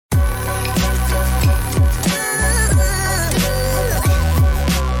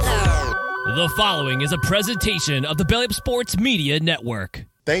The following is a presentation of the Belly Up Sports Media Network.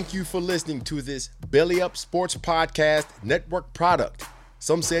 Thank you for listening to this Belly Up Sports Podcast Network product.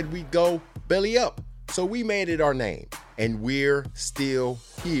 Some said we'd go belly up, so we made it our name, and we're still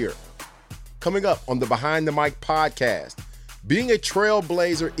here. Coming up on the Behind the Mic podcast, being a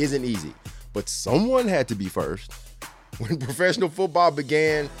trailblazer isn't easy, but someone had to be first. When professional football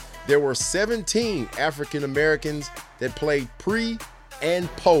began, there were 17 African Americans that played pre and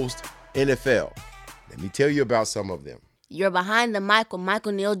post NFL. Let me tell you about some of them. You're Behind the Mic with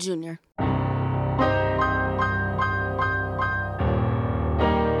Michael Neal Jr.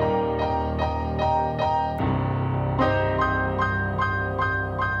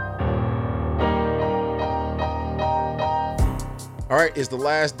 All right, it's the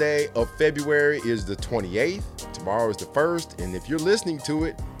last day of February, is the 28th. Tomorrow is the 1st, and if you're listening to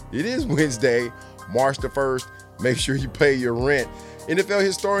it, it is Wednesday, March the 1st. Make sure you pay your rent. NFL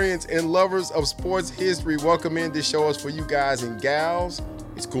historians and lovers of sports history, welcome in to show us for you guys and gals.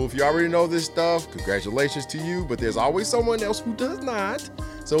 It's cool if you already know this stuff. Congratulations to you, but there's always someone else who does not.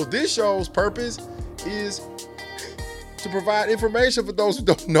 So this show's purpose is to provide information for those who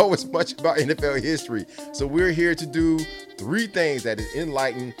don't know as much about NFL history. So we're here to do three things: that is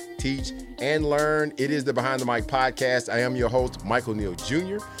enlighten, teach, and learn. It is the Behind the Mic podcast. I am your host, Michael Neal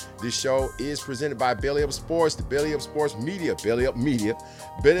Jr. This show is presented by Belly Up Sports, the Belly Up Sports Media, Belly Up Media,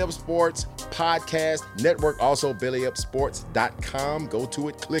 Belly Up Sports Podcast Network, also bellyupsports.com. Go to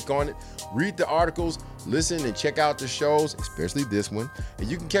it, click on it, read the articles, listen and check out the shows, especially this one. And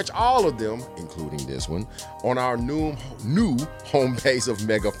you can catch all of them, including this one, on our new home base of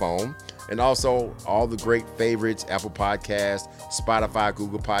Megaphone. And also all the great favorites: Apple Podcasts, Spotify,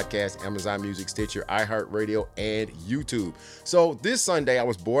 Google Podcasts, Amazon Music, Stitcher, iHeartRadio, and YouTube. So this Sunday, I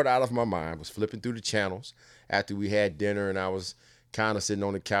was bored out of my mind. I was flipping through the channels after we had dinner, and I was kind of sitting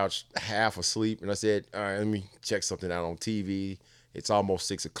on the couch, half asleep. And I said, all right, let me check something out on TV. It's almost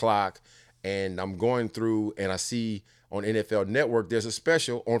 6 o'clock, and I'm going through, and I see on NFL Network, there's a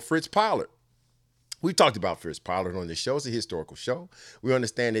special on Fritz Pollard. We talked about Fritz Pollard on this show. It's a historical show. We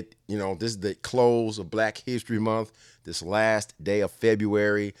understand that, this is the close of Black History Month, this last day of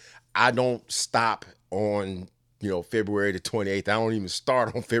February. I don't stop on, February the 28th. I don't even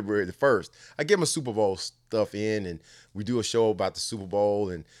start on February the 1st. I get my Super Bowl stuff in, and we do a show about the Super Bowl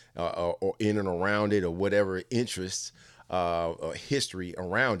and or in and around it, or whatever interests or history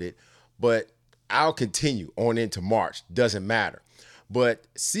around it. But I'll continue on into March. Doesn't matter. But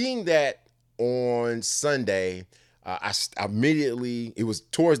seeing that on Sunday, I immediately, it was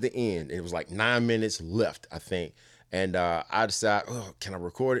towards the end. It was like 9 minutes left, I think. And I decided, can I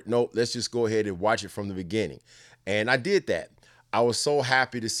record it? Nope, let's just go ahead and watch it from the beginning. And I did that. I was so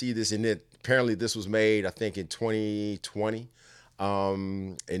happy to see this. And then apparently this was made, I think, in 2020.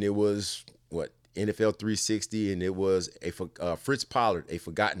 And it was, NFL 360. And it was Fritz Pollard, A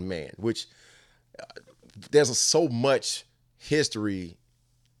Forgotten Man, which there's so much history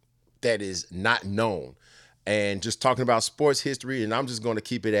that is not known. And just talking about sports history, and I'm just going to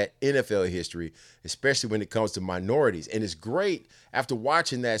keep it at NFL history, especially when it comes to minorities. And it's great after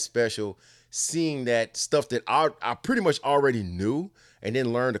watching that special, seeing that stuff that I pretty much already knew, and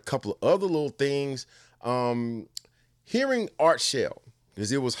then learned a couple of other little things. Hearing Art Shell,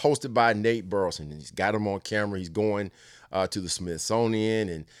 because it was hosted by Nate Burleson, and he's got him on camera. He's going to the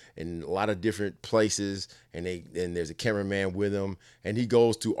Smithsonian and a lot of different places, and there's a cameraman with him, and he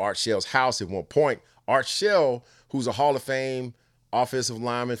goes to Art Shell's house at one point. Art Shell, who's a Hall of Fame offensive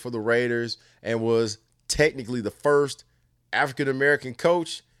lineman for the Raiders and was technically the first African-American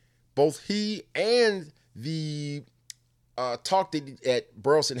coach, both he and the talk that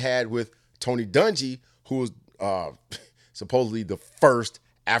Burleson had with Tony Dungy, who was supposedly the first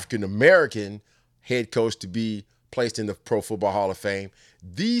African-American head coach to be placed in the Pro Football Hall of Fame.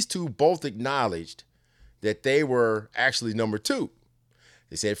 These two both acknowledged that they were actually number two.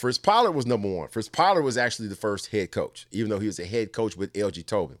 They said Fritz Pollard was number one. Fritz Pollard was actually the first head coach, even though he was a head coach with L.G.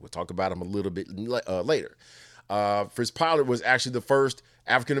 Tobin. We'll talk about him a little bit later. Fritz Pollard was actually the first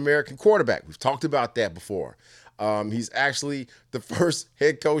African-American quarterback. We've talked about that before. He's actually the first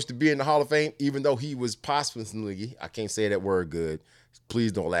head coach to be in the Hall of Fame, even though he was posthumously, I can't say that word good.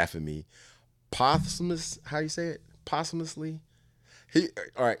 Please don't laugh at me. Posthumous, how you say it? Posthumously?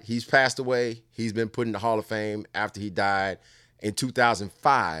 He's passed away. He's been put in the Hall of Fame after he died in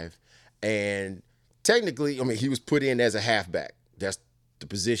 2005. And technically, he was put in as a halfback. That's the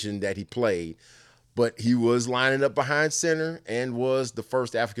position that he played. But he was lining up behind center and was the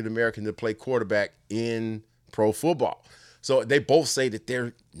first African-American to play quarterback in pro football. So they both say that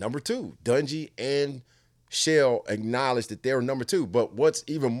they're number two. Dungy and Shell acknowledged that they were number two. But what's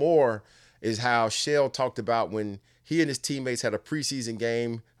even more is how Shell talked about when he and his teammates had a preseason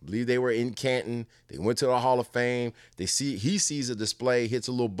game. I believe they were in Canton. They went to the Hall of Fame. He sees a display, hits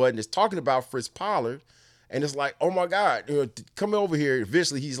a little button. It's talking about Fritz Pollard. And it's like, oh my God, come over here.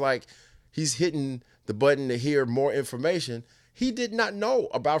 Eventually he's hitting the button to hear more information. He did not know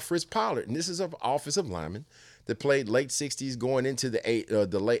about Fritz Pollard. And this is an offensive lineman that played late 60s going into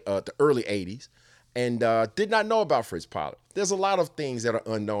the early 80s. And did not know about Fritz Pollard. There's a lot of things that are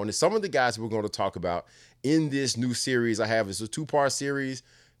unknown. And some of the guys we're going to talk about in this new series I have is a 2-part series.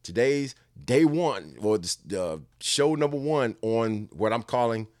 Today's day one, or the show number 1 on what I'm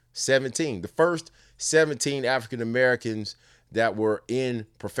calling 17. The first 17 African Americans that were in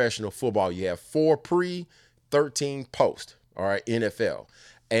professional football. You have 4 pre, 13 post, all right, NFL.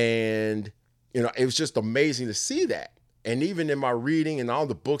 And, it was just amazing to see that. And even in my reading and all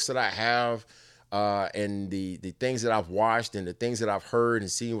the books that I have, and the things that I've watched and the things that I've heard and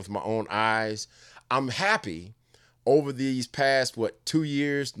seen with my own eyes, I'm happy over these past, 2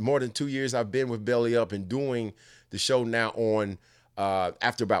 years, more than 2 years I've been with Belly Up and doing the show now on,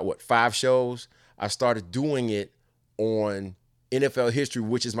 after about 5 shows, I started doing it on NFL history,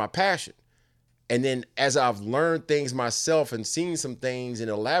 which is my passion. And then as I've learned things myself and seen some things and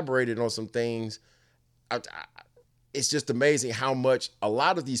elaborated on some things, it's just amazing how much a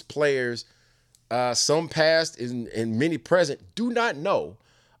lot of these players, some past and many present, do not know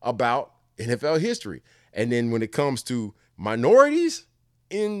about NFL history. And then when it comes to minorities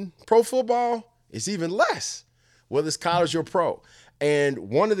in pro football, it's even less, whether it's college or pro. And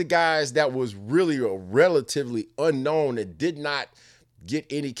one of the guys that was really relatively unknown and did not get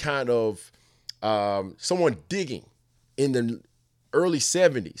any kind of someone digging in the early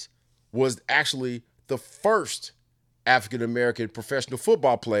 70s was actually the first African-American professional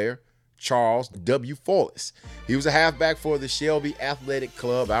football player, Charles W. Follis. He was a halfback for the Shelby Athletic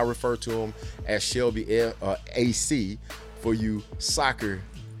Club. I refer to him as Shelby AC for you soccer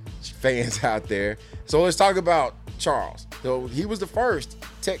fans out there. So let's talk about Charles. So he was the first.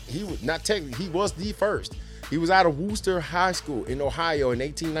 He was the first. He was out of Wooster High School in Ohio in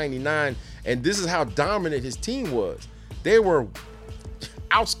 1899, and this is how dominant his team was. They were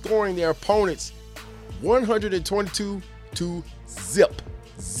outscoring their opponents 122 to zip.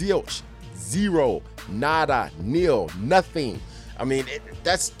 Zilch. Zero. Nada. Nil. Nothing. I mean,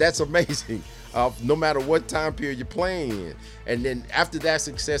 that's amazing. No matter what time period you're playing in. And then after that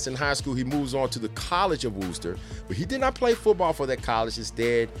success in high school, he moves on to the College of Wooster. But he did not play football for that college.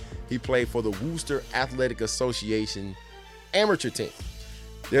 Instead, he played for the Wooster Athletic Association amateur team.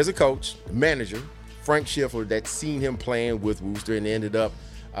 There's a coach, manager, Frank Schiffler, that's seen him playing with Wooster and ended up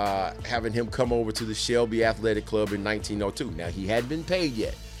having him come over to the Shelby Athletic Club in 1902. Now, he hadn't been paid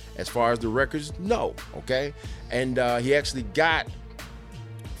yet, as far as the records know, okay? And he actually got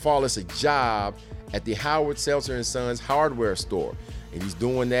Follis a job at the Howard Seltzer & Sons hardware store. And he's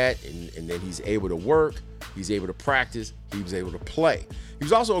doing that, and then he's able to work, he's able to practice, he was able to play. He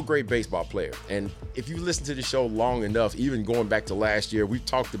was also a great baseball player. And if you listen to the show long enough, even going back to last year, we've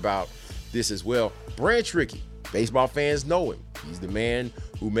talked about this as well. Branch Rickey, baseball fans know him. He's the man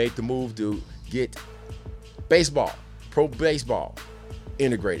who made the move to get baseball, pro baseball,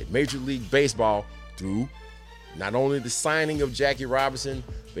 integrated, Major League Baseball, through not only the signing of Jackie Robinson,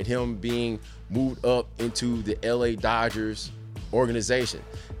 but him being moved up into the LA Dodgers organization.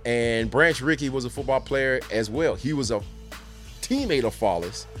 And Branch Rickey was a football player as well. He was a teammate of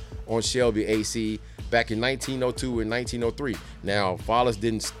Follis on Shelby AC back in 1902 and 1903. Now, Follis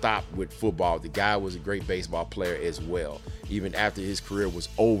didn't stop with football. The guy was a great baseball player as well. Even after his career was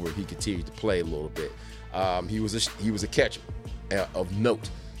over, he continued to play a little bit. He was a catcher of note.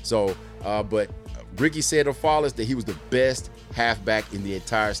 So, but Rickey said of Follis that he was the best halfback in the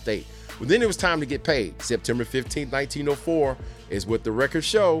entire state. Well, then it was time to get paid. September 15, 1904 is what the records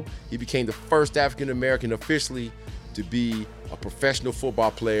show. He became the first African-American officially to be a professional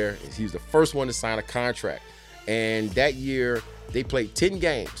football player. He was the first one to sign a contract. And that year, they played 10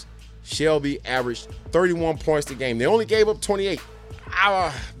 games. Shelby averaged 31 points a game. They only gave up 28,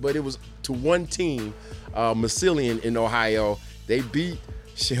 but it was to one team, Massillon in Ohio. They beat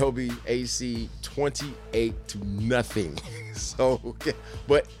Shelby AC 28-0. So,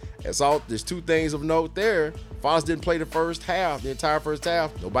 but that's all. There's two things of note there. Follis didn't play the entire first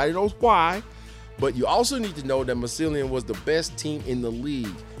half. Nobody knows why. But you also need to know that Massillon was the best team in the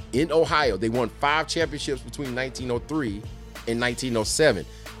league in Ohio. They won 5 championships between 1903 and 1907.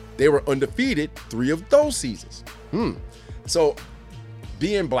 They were undefeated 3 of those seasons. So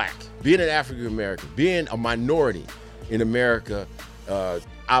being black, being an African American, being a minority in America,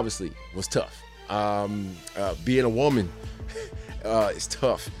 obviously was tough. Being a woman is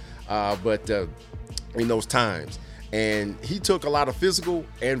tough. but in those times. And he took a lot of physical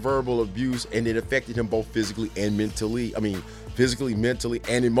and verbal abuse, and it affected him both physically and mentally. I mean, physically, mentally,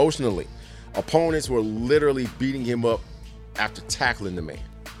 and emotionally. Opponents were literally beating him up after tackling the man.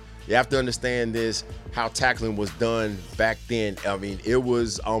 You have to understand this, how tackling was done back then. I mean, it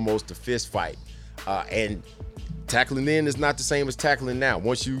was almost a fist fight. And tackling then is not the same as tackling now.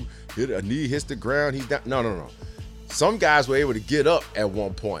 Once you hit a knee hits the ground, he's down. No. Some guys were able to get up at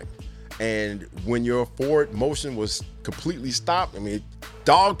one point. And when your forward motion was completely stopped, I mean,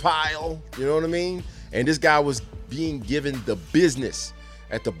 dog pile, you know what I mean? And this guy was being given the business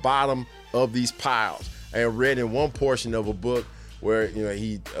at the bottom of these piles. I read in one portion of a book where, you know,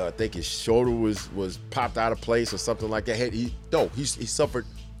 he I think his shoulder was popped out of place or something like that. He suffered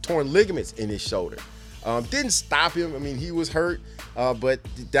torn ligaments in his shoulder. Didn't stop him. I mean, he was hurt, but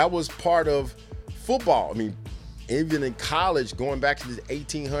that was part of football. I mean, even in college, going back to the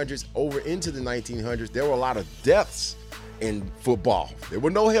 1800s over into the 1900s, there were a lot of deaths in football. There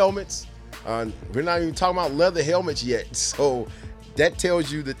were no helmets. We're not even talking about leather helmets yet. So that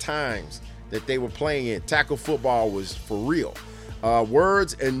tells you the times that they were playing in. Tackle football was for real.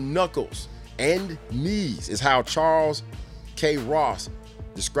 Words and knuckles and knees is how Charles K. Ross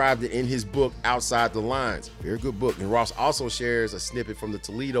described it in his book, Outside the Lines. Very good book. And Ross also shares a snippet from the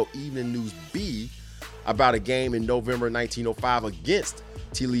Toledo Evening News B about a game in November 1905 against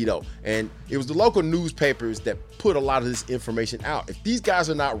Toledo. And it was the local newspapers that put a lot of this information out. If these guys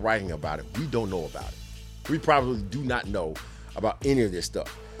are not writing about it, we don't know about it. We probably do not know about any of this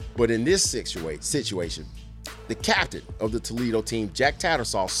stuff. But in this situation, the captain of the Toledo team, Jack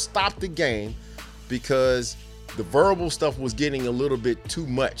Tattersall, stopped the game because the verbal stuff was getting a little bit too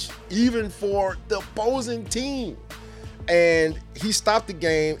much, even for the opposing team. And he stopped the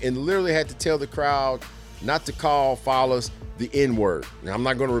game and literally had to tell the crowd not to call Follis the N-word. Now, I'm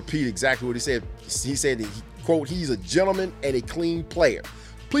not going to repeat exactly what he said. He said, that quote, he's a gentleman and a clean player.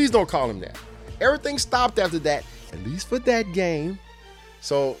 Please don't call him that. Everything stopped after that, at least for that game.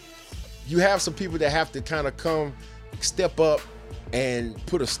 So you have some people that have to kind of step up and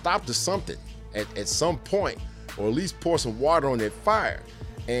put a stop to something at some point, or at least pour some water on that fire.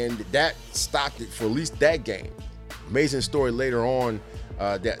 And that stopped it for at least that game. Amazing story later on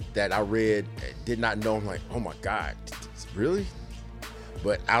that I read, did not know. I'm like, oh my God, really?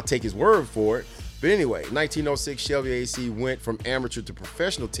 But I'll take his word for it. But anyway, 1906, Shelby AC went from amateur to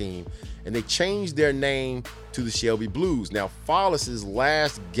professional team, and they changed their name to the Shelby Blues. Now, Follis's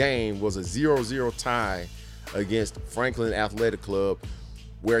last game was a 0-0 tie against Franklin Athletic Club,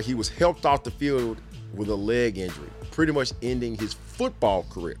 where he was helped off the field with a leg injury, pretty much ending his football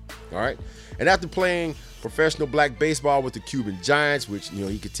career. All right. And after playing professional black baseball with the Cuban Giants, which, you know,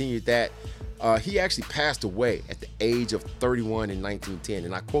 he continued that, he actually passed away at the age of 31 in 1910.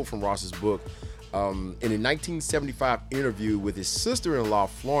 And I quote from Ross's book, in a 1975 interview with his sister-in-law,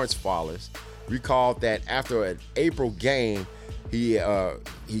 Florence Follis, recalled that after an April game, he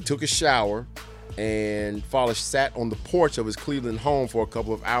took a shower, and Follis sat on the porch of his Cleveland home for a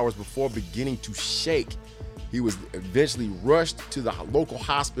couple of hours before beginning to shake. He was eventually rushed to the local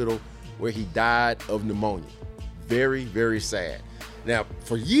hospital where he died of pneumonia. Very, very sad. Now,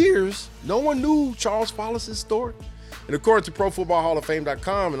 for years, no one knew Charles Follis's story. And according to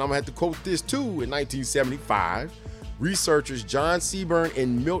ProFootballHallOfFame.com, and I'm going to have to quote this too, in 1975, researchers John Seaburn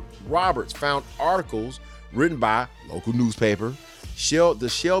and Milt Roberts found articles written by local newspaper, the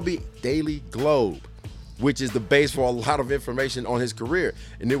Shelby Daily Globe, which is the base for a lot of information on his career.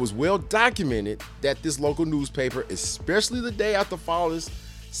 And it was well documented that this local newspaper, especially the day after Follis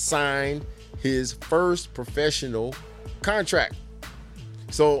signed his first professional contract.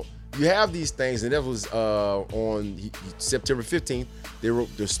 So you have these things, and that was on September 15th.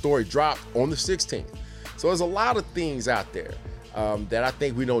 The story dropped on the 16th. So there's a lot of things out there that I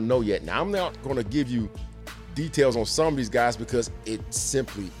think we don't know yet. Now, I'm not going to give you details on some of these guys because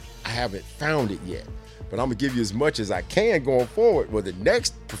I haven't found it yet. But I'm going to give you as much as I can going forward. Well, the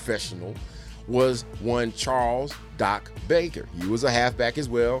next professional was one Charles Doc Baker. He was a halfback as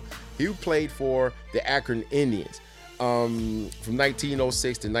well. He played for the Akron Indians from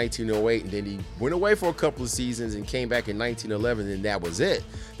 1906 to 1908, and then he went away for a couple of seasons and came back in 1911, and that was it.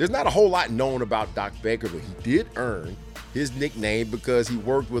 There's not a whole lot known about Doc Baker, but he did earn his nickname because he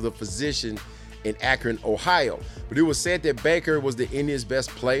worked with a physician in Akron, Ohio. But it was said that Baker was the Indians' best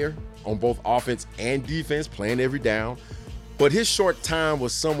player on both offense and defense, playing every down. But his short time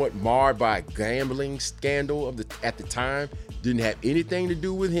was somewhat marred by a gambling scandal at the time. Didn't have anything to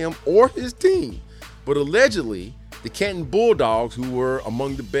do with him or his team. But allegedly, the Canton Bulldogs, who were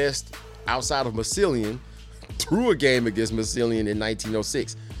among the best outside of Massillon, threw a game against Massillon in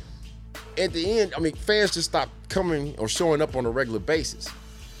 1906. at the end, I mean, fans just stopped coming or showing up on a regular basis.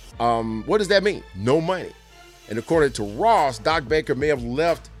 What does that mean? No money. And according to Ross, Doc Baker may have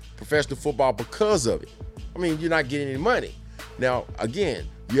left professional football because of it. I mean, you're not getting any money. Now, again,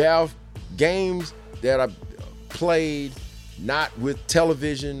 you have games that are played not with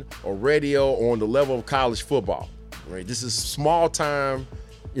television or radio on the level of college football. Right? This is small time,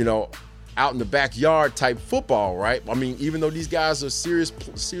 out in the backyard type football, right? I mean, even though these guys are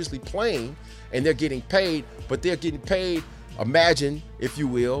seriously playing and they're getting paid, but they're getting paid. Imagine, if you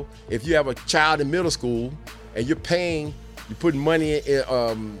will, if you have a child in middle school and you're putting money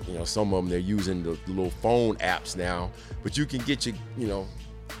in, some of them, they're using the little phone apps now, but you can get your,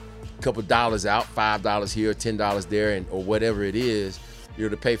 a couple dollars out, $5 here, $10 there, or whatever it is,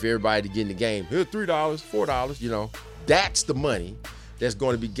 to pay for everybody to get in the game. Here's $3, $4, that's the money that's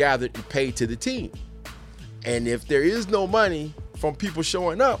going to be gathered and paid to the team. And if there is no money from people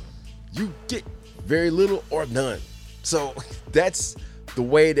showing up, you get very little or none. So that's the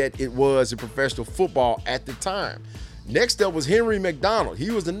way that it was in professional football at the time. Next up was Henry McDonald. He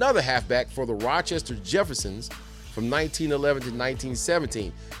was another halfback for the Rochester Jeffersons from 1911 to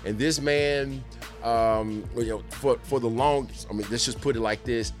 1917. And this man, for the longest, let's just put it like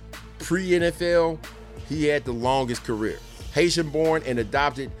this, pre-NFL, he had the longest career. Haitian-born and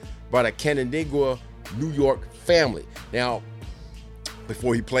adopted by the Canandaigua, New York family. Now,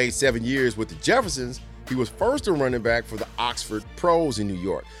 before he played 7 years with the Jeffersons, he was first a running back for the Oxford Pros in New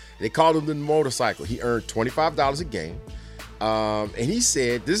York. They called him the motorcycle. He earned $25 a game. And he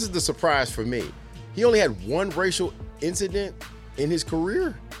said, this is the surprise for me, he only had one racial incident in his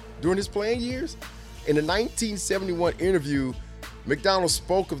career during his playing years. In a 1971 interview, McDonald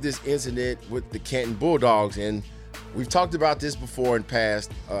spoke of this incident with the Canton Bulldogs, and we've talked about this before in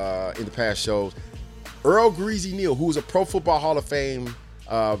the past shows. Earl Greasy Neal, who was a Pro Football Hall of Fame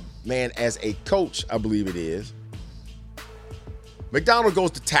man as a coach, I believe it is, McDonald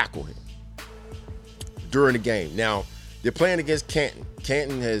goes to tackle him during the game. Now, they're playing against Canton.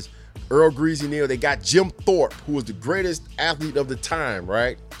 Canton has Earl Greasy Neal. They got Jim Thorpe, who was the greatest athlete of the time,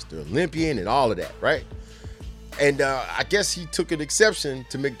 right? Mr. Olympian and all of that, right? And I guess he took an exception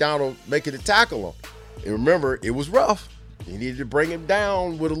to McDonald making a tackle on him. And remember, it was rough. He needed to bring him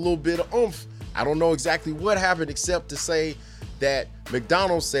down with a little bit of oomph. I don't know exactly what happened, except to say that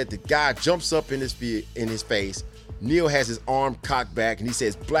McDonald said the guy jumps up in his face. Neal has his arm cocked back, and he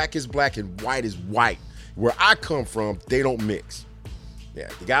says, black is black and white is white. Where I come from, they don't mix. Yeah,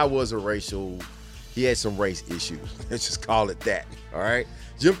 the guy was he had some race issues. Let's just call it that, all right?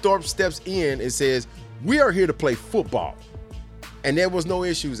 Jim Thorpe steps in and says, we are here to play football. And there was no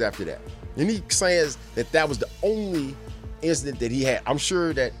issues after that. And he says that was the only incident that he had. I'm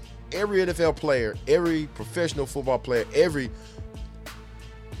sure that every NFL player, every professional football player, every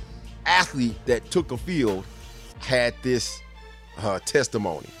athlete that took a field had this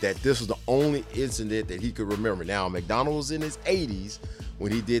testimony that this was the only incident that he could remember. Now, McDonald was in his 80s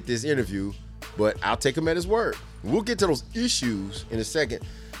when he did this interview, but I'll take him at his word. We'll get to those issues in a second.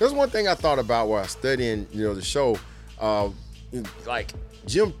 There's one thing I thought about while studying, the show. Like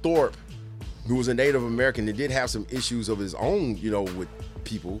Jim Thorpe, who was a Native American and did have some issues of his own, with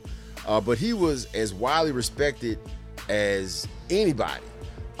people, but he was as widely respected as anybody.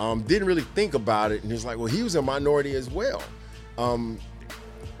 Didn't really think about it, and it's like, well, he was a minority as well.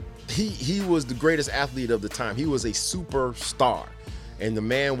 He was the greatest athlete of the time. He was a superstar, and the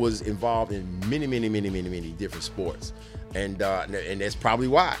man was involved in many different sports, and that's probably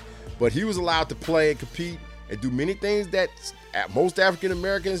why. But he was allowed to play and compete and do many things that most African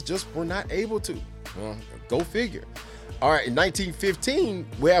Americans just were not able to. Well, go figure. All right, in 1915,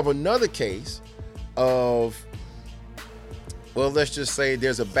 we have another case of, well, let's just say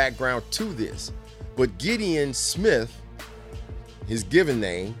there's a background to this. But Gideon Smith, his given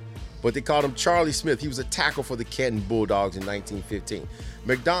name, but they called him Charlie Smith. He was a tackle for the Canton Bulldogs in 1915.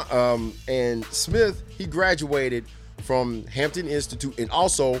 And Smith, he graduated from Hampton Institute and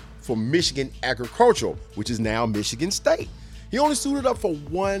also from Michigan Agricultural, which is now Michigan State. He only suited up for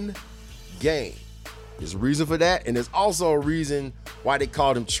one game. There's a reason for that, and there's also a reason why they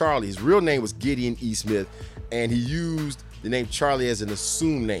called him Charlie. His real name was Gideon E. Smith, and he used the name Charlie as an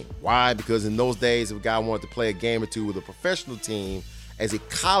assumed name. Why? Because in those days, if a guy wanted to play a game or two with a professional team as a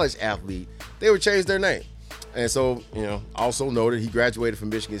college athlete, they would change their name. And so, also noted he graduated from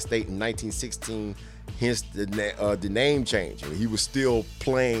Michigan State in 1916, hence the name change. He was still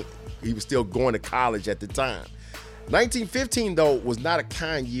playing, he was still going to college at the time. 1915, though, was not a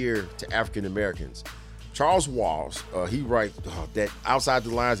kind year to African Americans. Charles Walls, he writes that Outside the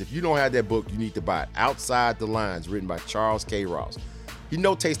Lines, if you don't have that book, you need to buy it. Outside the Lines, written by Charles K. Ross. He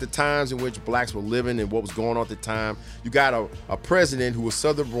notates the times in which blacks were living and what was going on at the time. You got a president who was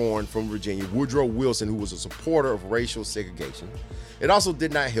Southern-born from Virginia, Woodrow Wilson, who was a supporter of racial segregation. It also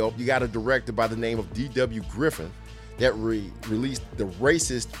did not help. You got a director by the name of D.W. Griffin that released the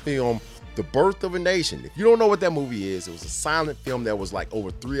racist film The Birth of a Nation. If you don't know what that movie is, it was a silent film that was like over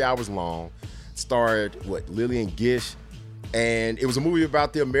 3 hours long. It starred Lillian Gish, and it was a movie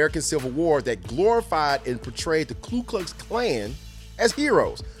about the American Civil War that glorified and portrayed the Ku Klux Klan as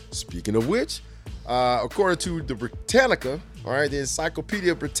heroes. Speaking of which, according to the Britannica, all right, the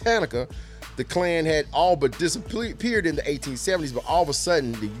Encyclopedia Britannica, the Klan had all but disappeared in the 1870s, but all of a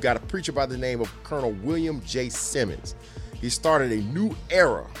sudden, you got a preacher by the name of Colonel William J. Simmons. He started a new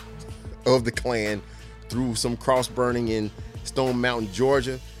era of the Klan through some cross burning in Stone Mountain,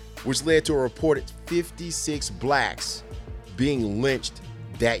 Georgia, which led to a reported 56 blacks being lynched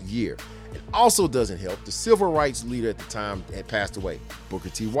that year. It also doesn't help. The civil rights leader at the time had passed away, Booker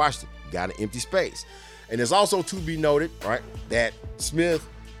T. Washington, got an empty space. And there's also to be noted, right, that Smith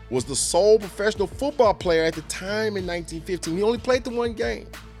was the sole professional football player at the time in 1915. He only played the one game,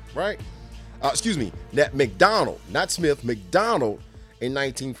 right? That McDonald, not Smith, McDonald in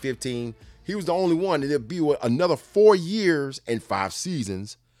 1915. He was the only one, and it'd be another 4 years and 5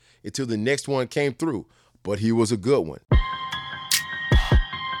 seasons until the next one came through. But he was a good one.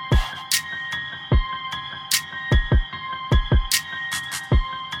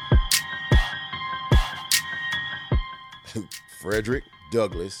 Frederick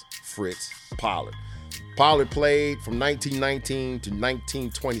Douglass Fritz Pollard. Pollard played from 1919 to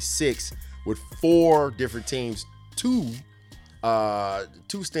 1926 with 4 different teams, two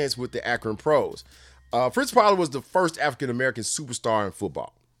stints with the Akron Pros. Fritz Pollard was the first African-American superstar in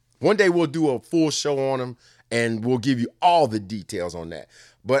football. One day we'll do a full show on him, and we'll give you all the details on that.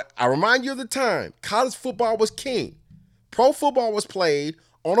 But I remind you of the time, college football was king. Pro football was played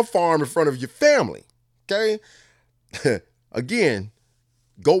on a farm in front of your family, okay? Again,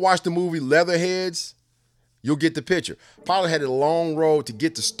 go watch the movie Leatherheads. You'll get the picture. Pollard had a long road to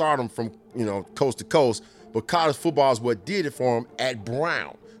get to stardom from, coast to coast, but college football is what did it for him at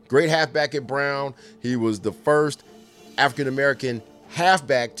Brown. Great halfback at Brown. He was the first African-American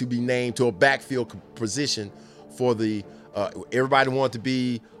halfback to be named to a backfield position for the, everybody wanted to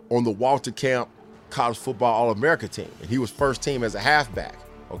be on the Walter Camp College Football All-America team. And he was first team as a halfback,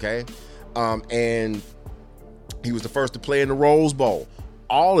 okay? And he was the first to play in the Rose Bowl.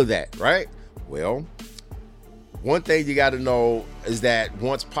 All of that, right? Well, one thing you got to know is that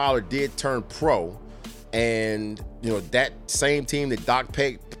once Pollard did turn pro, and that same team that Doc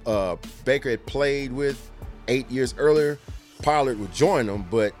Baker had played with 8 years earlier, Pollard would join them,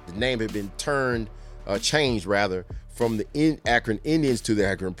 but the name had been changed from the Akron Indians to the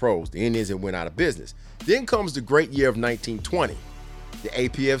Akron Pros. The Indians had went out of business. Then comes the great year of 1920. The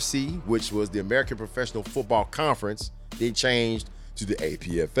APFC, which was the American Professional Football Conference, then changed to the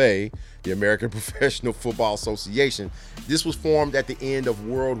APFA, the American Professional Football Association. This was formed at the end of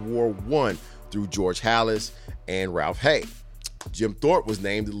World War I through George Halas and Ralph Hay. Jim Thorpe was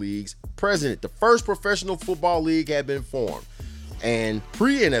named the league's president. The first professional football league had been formed. And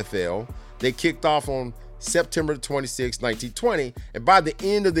pre-NFL, they kicked off on September 26, 1920. And by the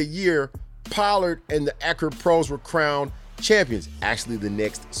end of the year, Pollard and the Akron Pros were crowned champions, actually the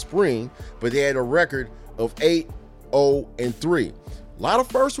next spring, but they had a record of 8-0-3. A lot of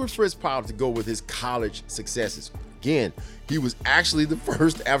firsts with Fritz Pollard to go with his college successes. Again, he was actually the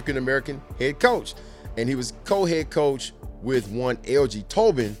first African-American head coach, and he was co-head coach with one L.G.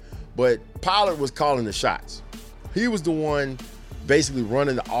 Tobin, but Pollard was calling the shots. He was the one basically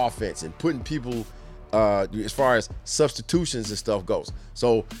running the offense and putting people as far as substitutions and stuff goes.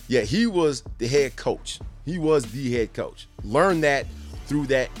 So, yeah, he was the head coach. He was the head coach. Learn that through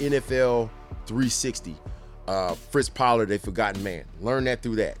that NFL 360. Fritz Pollard, a forgotten man. Learn that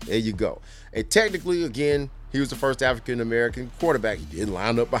through that. There you go. And technically, again, he was the first African-American quarterback. He did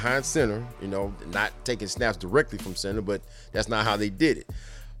line up behind center, not taking snaps directly from center, but that's not how they did it.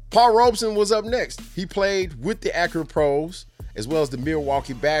 Paul Robeson was up next. He played with the Akron Pros as well as the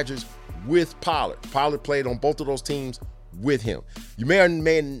Milwaukee Badgers with Pollard. Pollard played on both of those teams with him. You may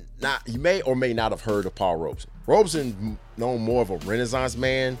or may not have heard of Paul Robeson. Robeson, known more of a Renaissance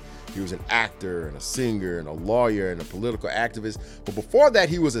man. He was an actor and a singer and a lawyer and a political activist. But before that,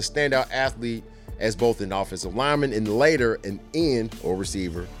 he was a standout athlete as both an offensive lineman and later an end or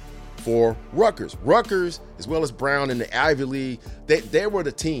receiver for Rutgers. Rutgers, as well as Brown in the Ivy League, they were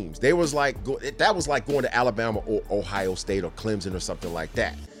the teams. That was like going to Alabama or Ohio State or Clemson or something like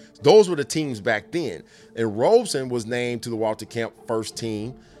that. Those were the teams back then. And Robeson was named to the Walter Camp first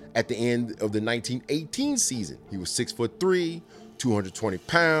team at the end of the 1918 season. He was 6'3", 220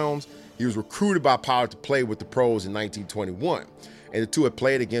 pounds. He was recruited by Pollard to play with the pros in 1921. And the two had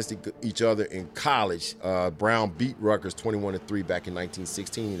played against each other in college. Brown beat Rutgers 21-3 back in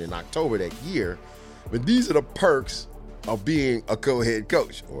 1916 in October that year. But these are the perks of being a co-head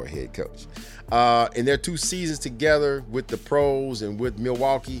coach or a head coach. In their 2 seasons together with the pros and with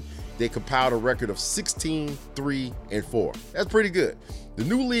Milwaukee, they compiled a record of 16-3-4. That's pretty good. The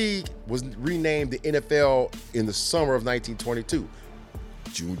new league was renamed the NFL in the summer of 1922,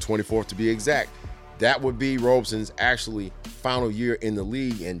 June 24th to be exact. That would be Robeson's actually final year in the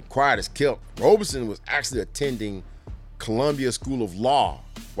league, and quiet as kept. Robeson was actually attending Columbia School of Law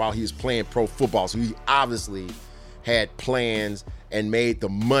while he was playing pro football, so he obviously had plans and made the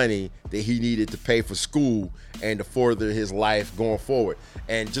money that he needed to pay for school and to further his life going forward.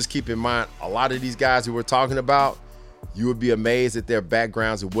 And just keep in mind, a lot of these guys who we're talking about, you would be amazed at their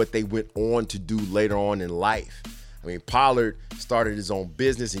backgrounds and what they went on to do later on in life. I mean, Pollard started his own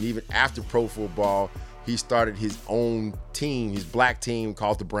business, and even after pro football, he started his own team, his black team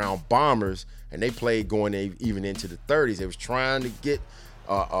called the Brown Bombers, and they played going even into the 30s. They was trying to get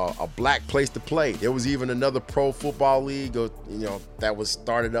a black place to play. There was even another pro football league, that was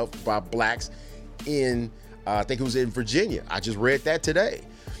started up by blacks in, I think it was in Virginia. I just read that today.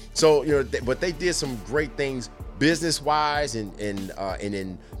 So, but they did some great things business-wise and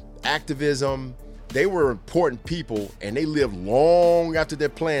in activism. They were important people, and they lived long after their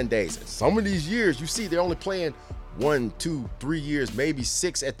playing days. And some of these years, you see, they're only playing 1, 2, 3 years, maybe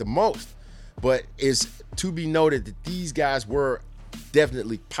 6 at the most. But it's to be noted that these guys were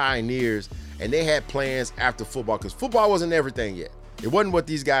definitely pioneers, and they had plans after football, because football wasn't everything yet. It wasn't what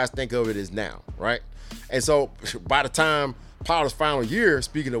these guys think of it as now, right? And so by the time Pollard's final year,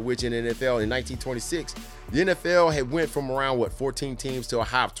 speaking of which, in the NFL in 1926, the NFL had went from around, 14 teams to a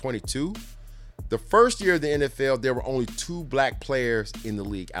high of 22. The first year of the NFL, there were only 2 black players in the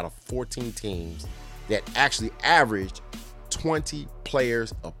league out of 14 teams that actually averaged 20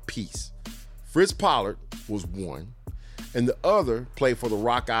 players apiece. Fritz Pollard was one, and the other played for the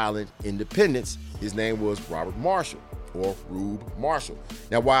Rock Island Independents. His name was Robert Marshall, or Rube Marshall.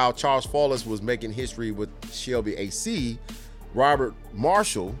 Now, while Charles Follis was making history with Shelby AC, Robert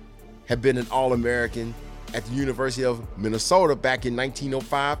Marshall had been an All-American at the University of Minnesota back in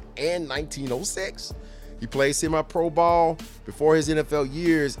 1905 and 1906. He played semi-pro ball before his NFL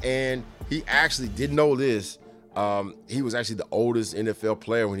years, and he actually didn't know this. He was actually the oldest NFL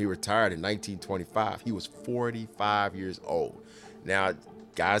player when he retired in 1925. He was 45 years old. Now,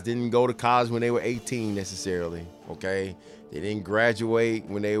 guys didn't go to college when they were 18 necessarily, okay? They didn't graduate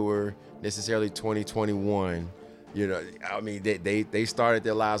when they were necessarily 20, 21. They started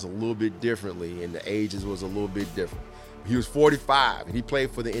their lives a little bit differently, and the ages was a little bit different. He was 45, and he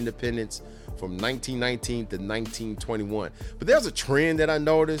played for the Independents from 1919 to 1921. But there's a trend that I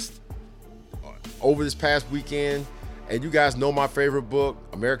noticed over this past weekend, and you guys know my favorite book,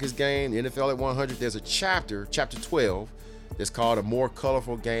 America's Game, the NFL at 100. There's a chapter 12, that's called A More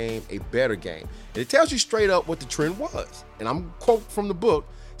Colorful Game, A Better Game. And it tells you straight up what the trend was. And I'm quote from the book.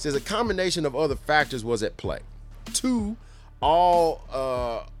 It says a combination of other factors was at play. 2, all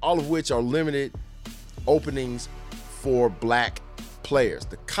of which are limited openings for black players.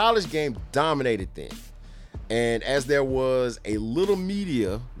 The college game dominated then. And as there was a little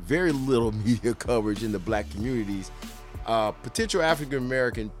media, very little media coverage in the black communities, potential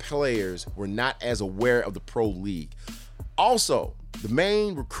African-American players were not as aware of the pro league. Also, the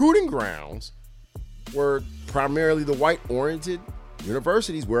main recruiting grounds were primarily the white-oriented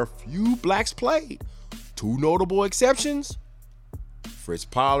universities where a few blacks played. 2 notable exceptions, Fritz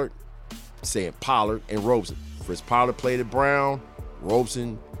Pollard, Pollard and Robeson. Fritz Pollard played at Brown,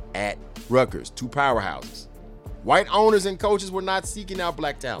 Robeson at Rutgers, 2 powerhouses. White owners and coaches were not seeking out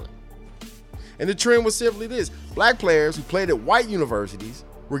black talent. And the trend was simply this: black players who played at white universities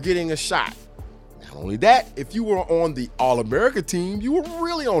were getting a shot. Not only that, if you were on the All-America team, you were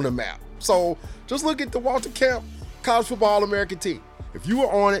really on the map. So just look at the Walter Camp College Football All-American team. If you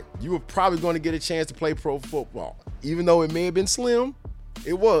were on it, you were probably going to get a chance to play pro football. Even though it may have been slim,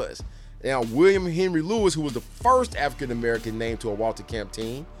 it was. Now, William Henry Lewis, who was the first African-American named to a Walter Camp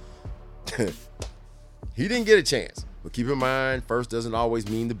team, he didn't get a chance. But keep in mind, first doesn't always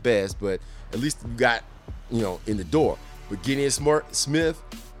mean the best, but at least you got, in the door. But Gideon Smith,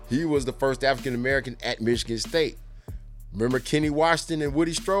 he was the first African-American at Michigan State. Remember Kenny Washington and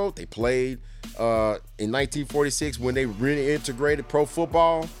Woody Strode? They played in 1946 when they reintegrated pro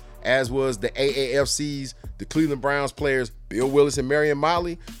football, as was the AAFC's, the Cleveland Browns players, Bill Willis and Marion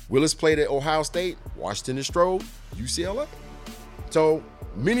Motley. Willis played at Ohio State, Washington and Strode, UCLA. So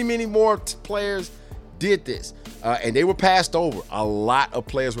many, many more players did this. And they were passed over. A lot of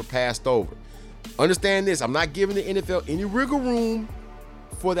players were passed over. Understand this. I'm not giving the NFL any wiggle room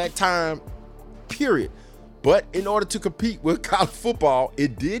for that time, period. But in order to compete with college football,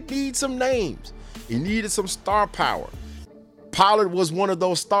 it did need some names. It needed some star power. Pollard was one of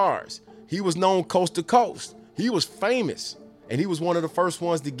those stars. He was known coast to coast. He was famous. And he was one of the first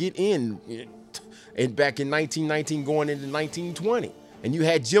ones to get in and back in 1919 going into 1920. And you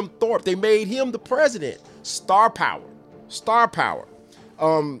had Jim Thorpe. They made him the president. Star power. Star power.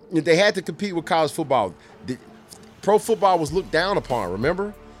 They had to compete with college football. Pro football was looked down upon,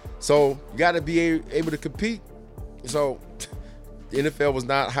 remember? So you got to be able to compete. So the NFL was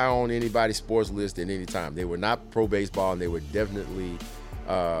not high on anybody's sports list at any time. They were not pro baseball, and they were definitely,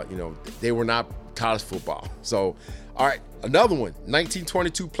 they were not college football. So, all right, another one.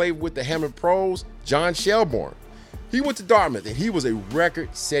 1922 played with the Hammond Pros, John Shelbourne. He went to Dartmouth, and he was a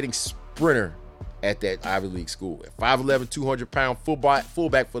record-setting sprinter at that Ivy League school. 5'11", 200-pound fullback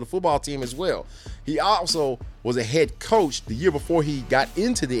for the football team as well. He also was a head coach the year before he got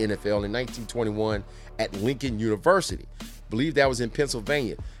into the NFL in 1921 at Lincoln University. I believe that was in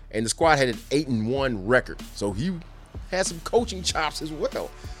Pennsylvania. And the squad had an 8-1 record. So he had some coaching chops as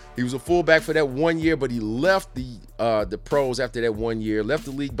well. He was a fullback for that 1 year, but he left the pros after that 1 year, left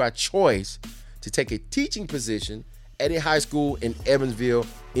the league by choice to take a teaching position at a high school in Evansville,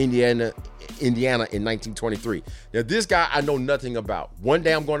 Indiana in 1923. Now, this guy I know nothing about. One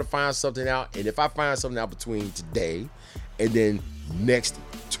day I'm going to find something out, and if I find something out between today and then next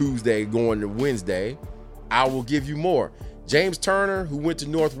Tuesday going to Wednesday, I will give you more. James Turner, who went to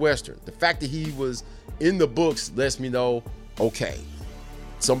Northwestern. The fact that he was in the books lets me know, okay,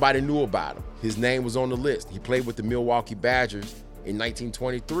 somebody knew about him. His name was on the list. He played with the Milwaukee Badgers in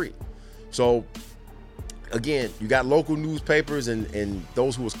 1923. So, again, you got local newspapers and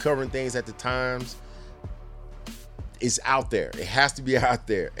those who was covering things at the times. It's out there. It has to be out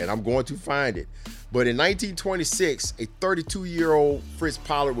there, and I'm going to find it. But in 1926, a 32-year-old Fritz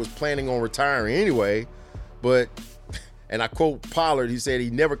Pollard was planning on retiring anyway, but, and I quote Pollard, he said he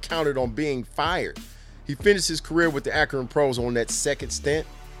never counted on being fired. He finished his career with the Akron Pros on that second stint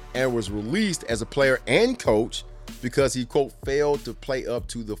and was released as a player and coach because he, quote, failed to play up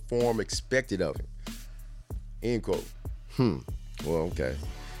to the form expected of him. End quote. Well, okay.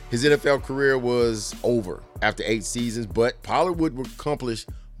 His NFL career was over after 8 seasons, but Pollard would accomplish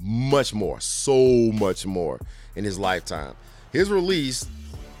much more, so much more in his lifetime. His release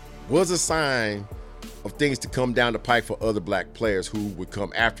was a sign of things to come down the pike for other black players who would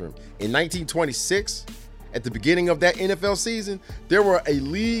come after him. In 1926, at the beginning of that NFL season, there were a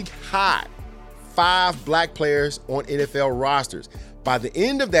league-high 5 black players on NFL rosters. By the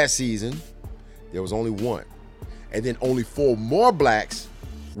end of that season, there was only 1. And then only 4 more blacks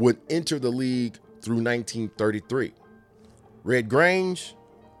would enter the league through 1933. Red Grange,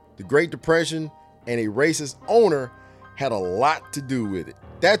 the Great Depression, and a racist owner had a lot to do with it.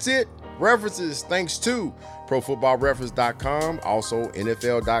 That's it. References thanks to ProFootballReference.com, also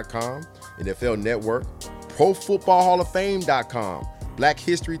NFL.com, NFL Network, ProFootballHallOfFame.com, Black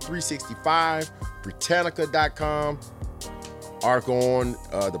History 365, Britannica.com, article on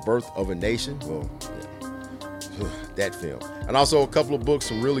the birth of a nation. Well, that film. And also a couple of books,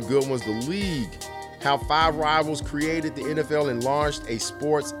 some really good ones. The League, How 5 Rivals Created the NFL and Launched a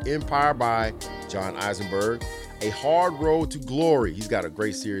Sports Empire by John Eisenberg. A Hard Road to Glory. He's got a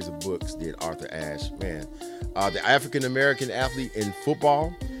great series of books, did Arthur Ashe. Man. The African-American Athlete in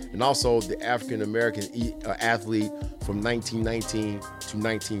Football, and also the African-American Athlete from 1919 to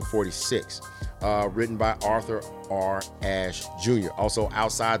 1946. Written by Arthur R. Ashe Jr. Also,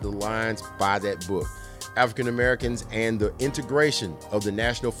 Outside the Lines, buy that book. African Americans and the Integration of the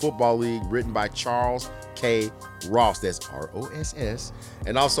National Football League, written by Charles K. Ross. That's R-O-S-S.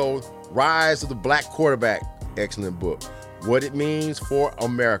 And also Rise of the Black Quarterback. Excellent book. What It Means for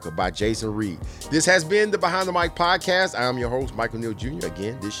America by Jason Reed. This has been the Behind the Mic podcast. I'm your host, Michael Neal Jr.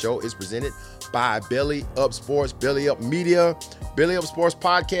 Again, this show is presented by Belly Up Sports, Belly Up Media, Belly Up Sports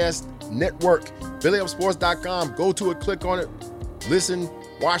Podcast Network, BellyUpSports.com. Go to it, click on it, listen,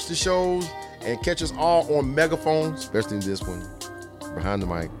 watch the shows, and catch us all on Megaphone, especially this one, Behind the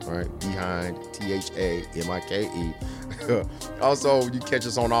Mic, all right? Behind, T-H-A-M-I-K-E. Also, you catch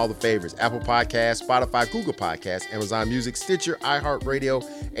us on all the favorites: Apple Podcasts, Spotify, Google Podcasts, Amazon Music, Stitcher, iHeartRadio,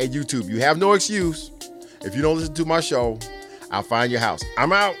 and YouTube. You have no excuse. If you don't listen to my show, I'll find your house.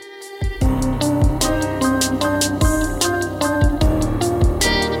 I'm out.